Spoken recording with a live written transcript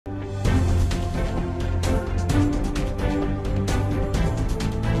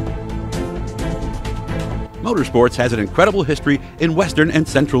motorsports has an incredible history in western and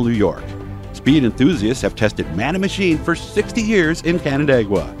central New York. Speed enthusiasts have tested man and machine for 60 years in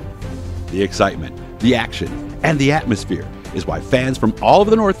Canandaigua. The excitement, the action, and the atmosphere is why fans from all over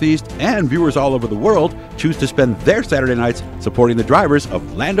the Northeast and viewers all over the world choose to spend their Saturday nights supporting the drivers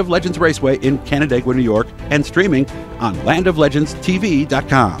of Land of Legends Raceway in Canandaigua, New York, and streaming on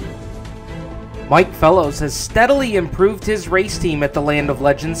landoflegendstv.com. Mike Fellows has steadily improved his race team at the Land of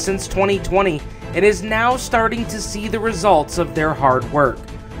Legends since 2020 and is now starting to see the results of their hard work.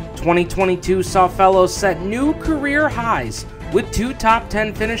 2022 saw Fellows set new career highs with 2 top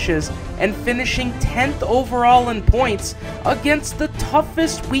 10 finishes and finishing 10th overall in points against the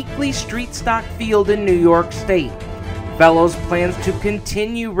toughest weekly street stock field in New York State. Fellows plans to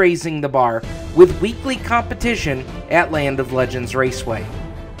continue raising the bar with weekly competition at Land of Legends Raceway.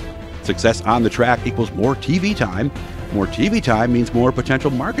 Success on the track equals more TV time. More TV time means more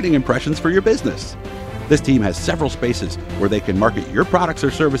potential marketing impressions for your business. This team has several spaces where they can market your products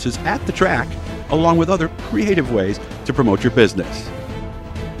or services at the track, along with other creative ways to promote your business.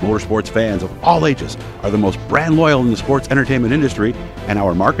 Motorsports fans of all ages are the most brand loyal in the sports entertainment industry, and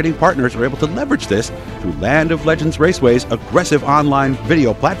our marketing partners are able to leverage this through Land of Legends Raceway's aggressive online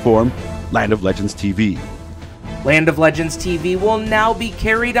video platform, Land of Legends TV. Land of Legends TV will now be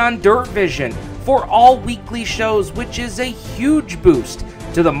carried on Dirt Vision for all weekly shows, which is a huge boost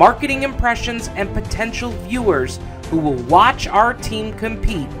to the marketing impressions and potential viewers who will watch our team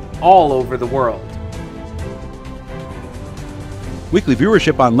compete all over the world. Weekly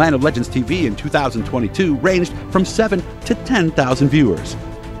viewership on Land of Legends TV in 2022 ranged from 7 to 10,000 viewers,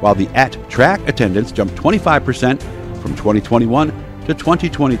 while the at-track attendance jumped 25% from 2021 to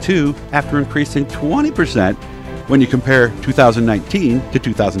 2022 after increasing 20% when you compare 2019 to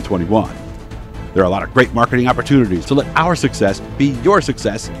 2021. There are a lot of great marketing opportunities to let our success be your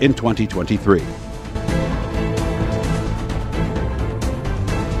success in 2023.